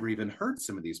I've never even heard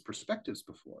some of these perspectives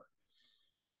before?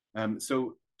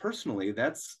 So personally,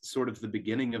 that's sort of the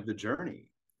beginning of the journey.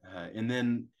 And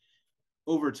then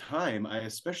over time, I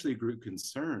especially grew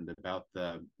concerned about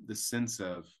the sense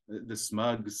of the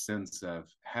smug sense of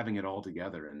having it all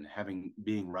together and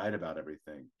being right about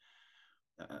everything,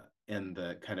 and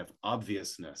the kind of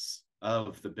obviousness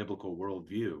of the biblical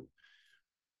worldview.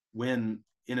 When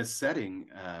in a setting,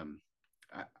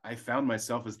 I found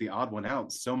myself as the odd one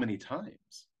out so many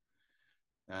times.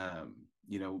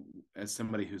 As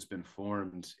somebody who's been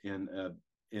formed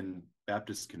in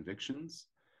Baptist convictions,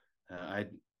 I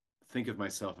think of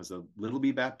myself as a little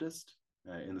B Baptist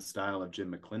in the style of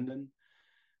Jim McClendon.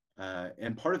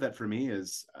 And part of that for me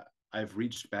is I've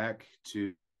reached back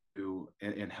to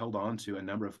and held on to a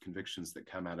number of convictions that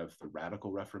come out of the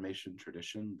radical Reformation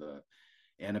tradition, the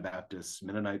Anabaptist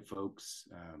Mennonite folks,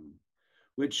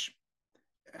 which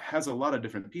has a lot of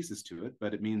different pieces to it,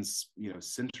 but it means,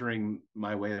 centering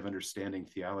my way of understanding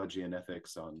theology and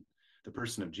ethics on the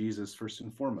person of Jesus first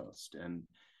and foremost, and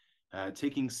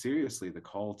taking seriously the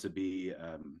call to be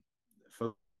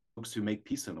folks who make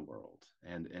peace in the world,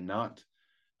 and not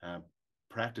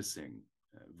practicing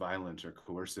violent or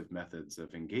coercive methods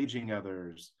of engaging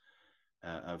others,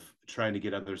 of trying to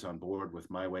get others on board with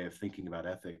my way of thinking about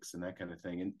ethics and that kind of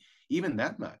thing. And even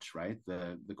that much, right?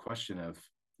 The question of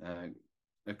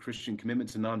a Christian commitment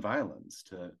to nonviolence,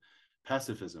 to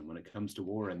pacifism when it comes to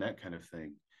war and that kind of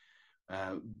thing,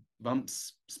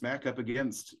 bumps smack up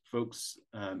against folks,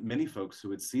 many folks who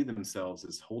would see themselves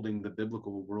as holding the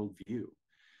biblical worldview.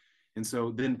 And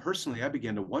so then personally, I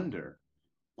began to wonder,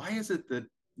 why is it that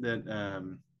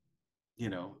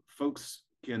folks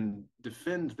can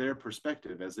defend their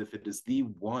perspective as if it is the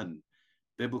one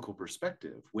biblical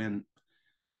perspective, when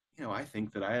I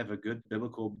think that I have a good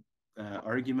biblical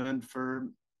argument for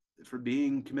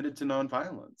being committed to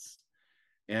nonviolence,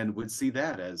 and would see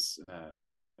that as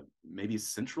maybe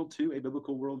central to a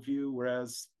biblical worldview,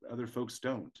 whereas other folks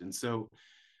don't. And so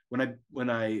when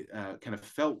I kind of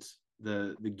felt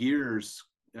the gears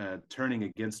turning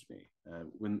against me,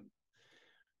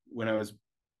 when I was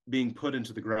being put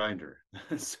into the grinder,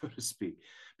 so to speak,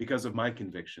 because of my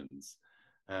convictions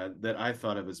that I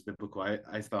thought of as biblical,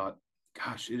 I thought,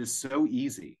 gosh, it is so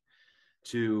easy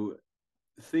to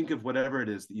think of whatever it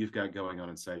is that you've got going on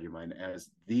inside your mind as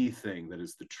the thing that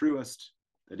is the truest,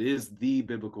 that is the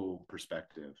biblical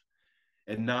perspective,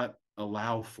 and not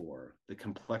allow for the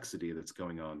complexity that's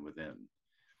going on within.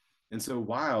 And so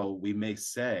while we may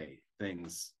say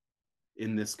things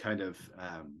in this kind of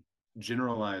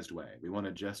generalized way, we want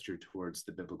to gesture towards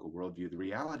the biblical worldview, the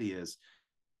reality is,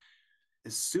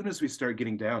 as soon as we start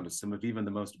getting down to some of even the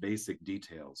most basic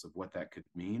details of what that could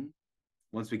mean,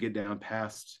 once we get down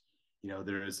past,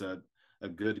 there is a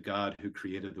good God who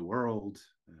created the world,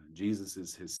 Jesus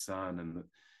is his son, and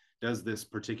does this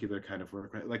particular kind of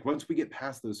work, right? Like once we get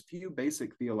past those few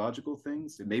basic theological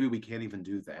things, and maybe we can't even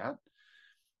do that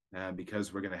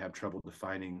because we're going to have trouble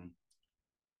defining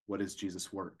what is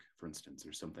Jesus' work, for instance,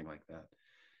 or something like that.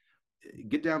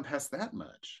 Get down past that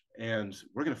much, and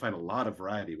we're going to find a lot of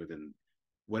variety within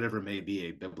whatever may be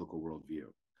a biblical worldview.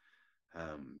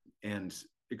 And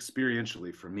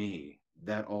experientially for me,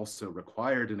 that also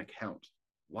required an account.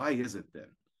 Why is it then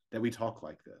that we talk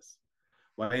like this?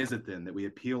 Why is it then that we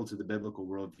appeal to the biblical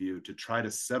worldview to try to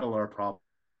settle our problems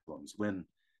problems when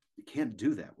we can't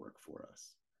do that work for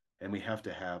us. And we have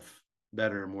to have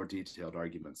better, more detailed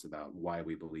arguments about why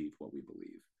we believe what we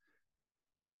believe.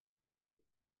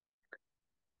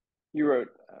 You wrote,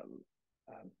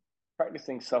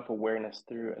 practicing self-awareness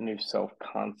through a new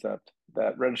self-concept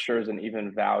that registers and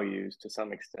even values to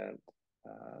some extent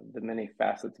the many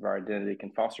facets of our identity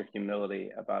can foster humility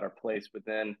about our place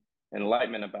within,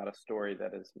 enlightenment about a story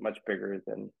that is much bigger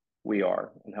than we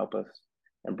are, and help us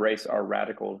embrace our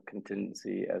radical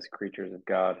contingency as creatures of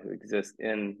God who exist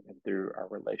in and through our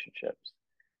relationships.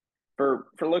 For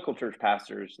local church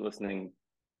pastors listening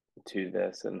to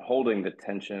this and holding the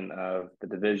tension of the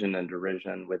division and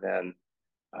derision within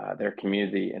their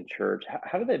community and church,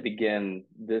 how do they begin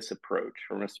this approach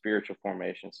from a spiritual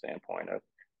formation standpoint of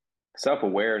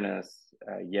self-awareness?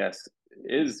 Yes,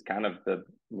 is kind of the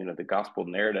gospel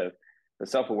narrative, but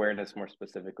self-awareness more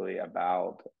specifically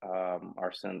about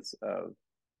our sense of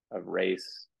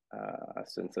race, a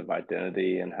sense of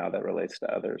identity, and how that relates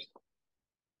to others.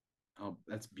 Oh,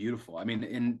 that's beautiful. I mean,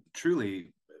 and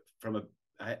truly,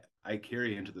 I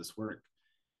carry into this work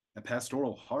a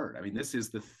pastoral heart. I mean, this is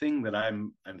the thing that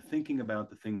I'm thinking about,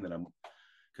 the thing that I'm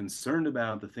concerned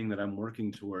about, the thing that I'm working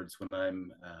towards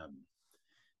when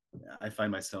I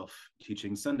find myself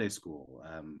teaching Sunday school.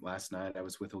 Last night, I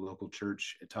was with a local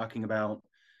church talking about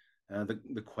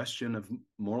the question of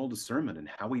moral discernment and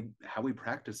how we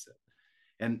practice it.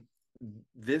 And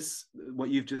this, what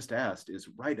you've just asked, is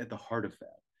right at the heart of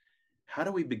that. How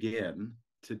do we begin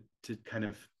to kind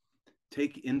of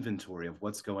take inventory of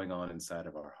what's going on inside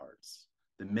of our hearts,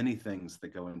 the many things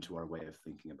that go into our way of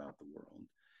thinking about the world,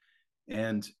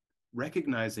 and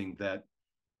recognizing that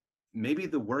maybe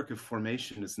the work of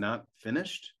formation is not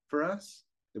finished for us,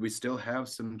 that we still have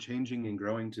some changing and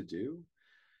growing to do?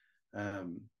 How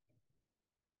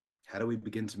do we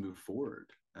begin to move forward?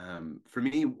 For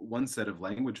me, one set of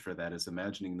language for that is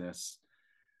imagining this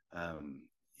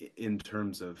in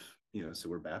terms of, so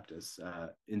we're Baptists,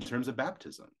 in terms of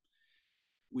baptism.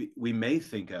 We may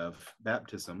think of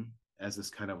baptism as this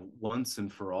kind of once and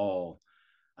for all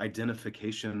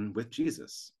identification with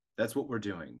Jesus. That's what we're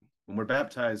doing. When we're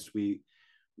baptized,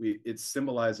 it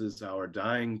symbolizes our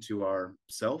dying to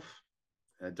ourself,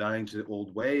 dying to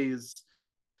old ways,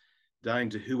 dying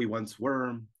to who we once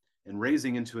were, and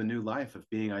raising into a new life of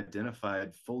being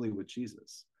identified fully with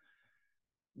Jesus.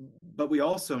 But we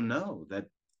also know that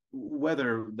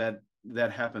whether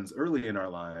that happens early in our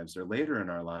lives or later in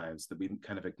our lives, that we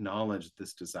kind of acknowledge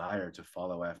this desire to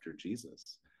follow after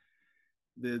Jesus.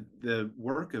 The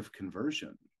work of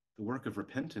conversion, the work of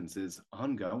repentance is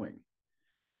ongoing.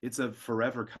 It's a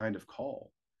forever kind of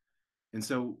call. And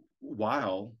so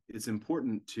while it's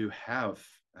important to have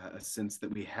a sense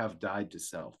that we have died to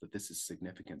self, that this is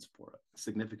significant for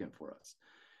us,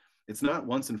 it's not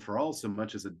once and for all so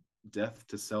much as a death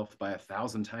to self by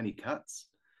 1,000 tiny cuts.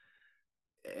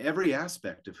 Every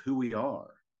aspect of who we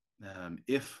are,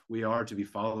 if we are to be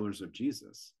followers of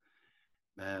Jesus,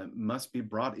 must be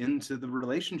brought into the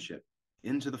relationship,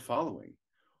 into the following,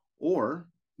 or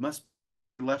must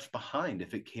be left behind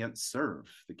if it can't serve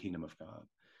the kingdom of God.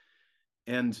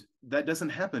 And that doesn't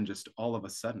happen just all of a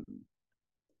sudden.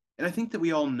 And I think that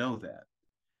we all know that.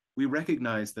 We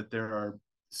recognize that there are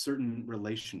certain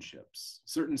relationships,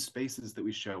 certain spaces that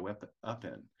we show up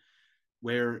in,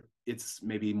 where it's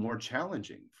maybe more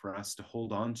challenging for us to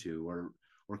hold on to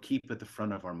or keep at the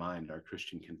front of our mind our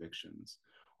Christian convictions,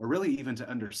 or really even to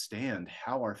understand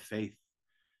how our faith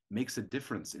makes a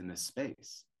difference in this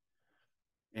space.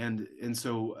 And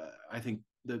so I think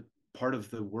that part of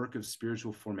the work of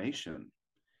spiritual formation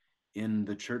in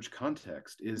the church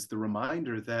context is the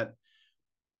reminder that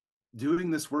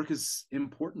doing this work is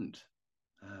important,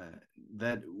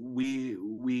 that we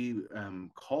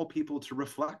call people to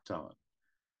reflect on.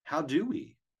 How do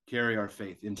we carry our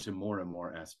faith into more and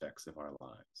more aspects of our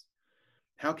lives?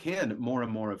 How can more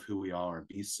and more of who we are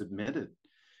be submitted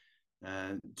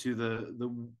to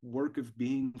the work of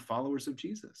being followers of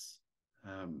Jesus?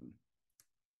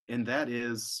 And that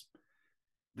is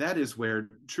where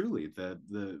truly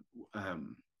the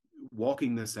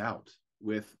walking this out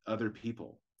with other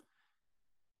people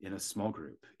in a small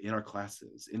group, in our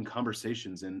classes, in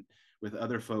conversations, and with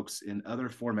other folks in other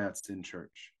formats in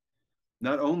church.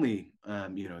 Not only,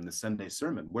 in the Sunday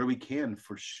sermon, where we can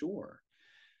for sure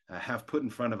have put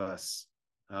in front of us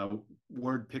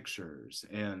word pictures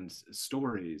and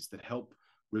stories that help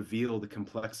reveal the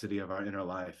complexity of our inner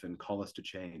life and call us to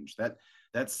change.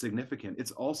 That's significant.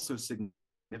 It's also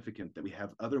significant that we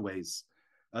have other ways,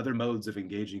 other modes of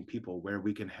engaging people where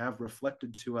we can have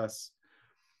reflected to us,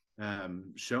 a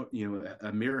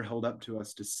mirror held up to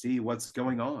us to see what's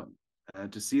going on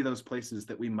to see those places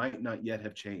that we might not yet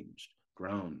have changed,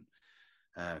 grown,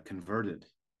 converted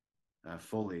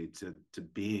fully to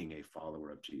being a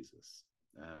follower of Jesus.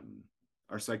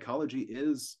 Our psychology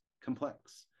is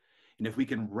complex. And if we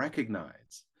can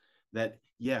recognize that,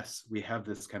 yes, we have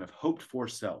this kind of hoped for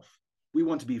self, we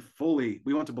want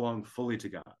to belong fully to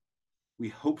God. We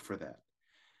hope for that.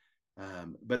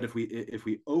 But if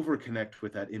we overconnect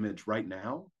with that image right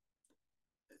now,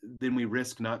 then we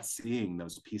risk not seeing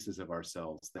those pieces of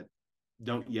ourselves that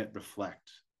don't yet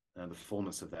reflect the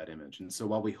fullness of that image. And so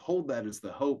while we hold that as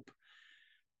the hope,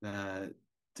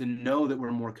 to know that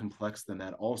we're more complex than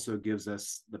that also gives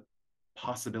us the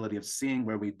possibility of seeing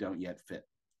where we don't yet fit,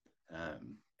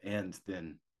 and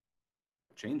then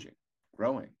changing,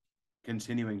 growing,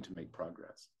 continuing to make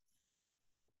progress.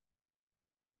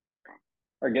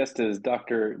 Our guest is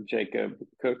Dr. Jacob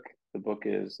Cook. The book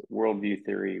is Worldview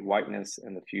Theory, Whiteness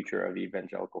and the Future of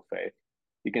Evangelical Faith.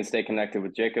 You can stay connected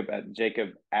with Jacob at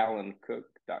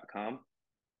jacoballencook.com.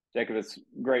 Jacob, it's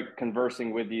great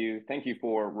conversing with you. Thank you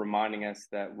for reminding us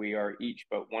that we are each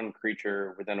but one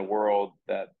creature within a world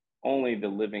that only the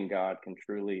living God can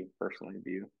truly personally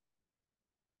view.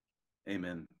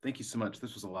 Amen. Thank you so much.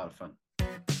 This was a lot of fun.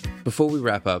 Before we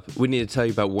wrap up, we need to tell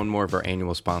you about one more of our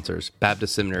annual sponsors,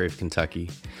 Baptist Seminary of Kentucky.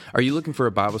 Are you looking for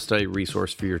a Bible study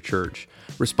resource for your church?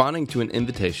 Responding to an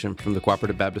invitation from the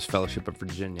Cooperative Baptist Fellowship of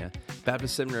Virginia,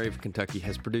 Baptist Seminary of Kentucky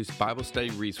has produced Bible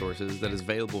study resources that is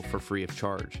available for free of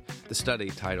charge. The study,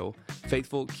 titled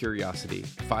Faithful Curiosity,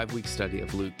 5-week study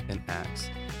of Luke and Acts,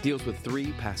 deals with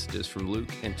 3 passages from Luke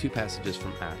and 2 passages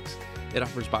from Acts. It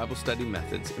offers Bible study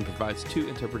methods and provides 2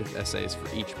 interpretive essays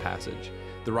for each passage.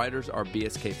 The writers are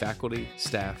BSK faculty,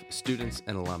 staff, students,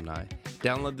 and alumni.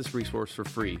 Download this resource for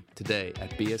free today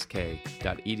at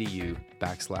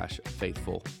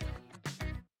bsk.edu/faithful.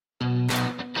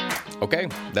 Okay,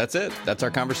 that's it. That's our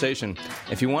conversation.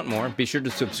 If you want more, be sure to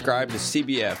subscribe to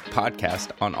CBF Podcast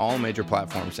on all major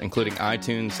platforms, including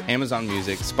iTunes, Amazon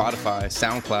Music, Spotify,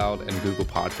 SoundCloud, and Google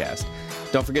Podcast.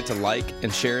 Don't forget to like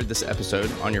and share this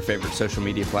episode on your favorite social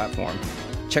media platform.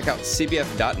 Check out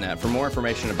cbf.net for more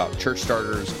information about church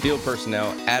starters, field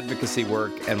personnel, advocacy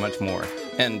work, and much more.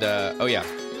 And,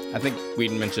 I think we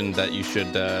mentioned that you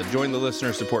should join the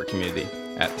listener support community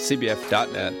at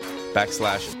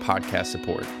cbf.net/podcast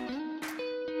support.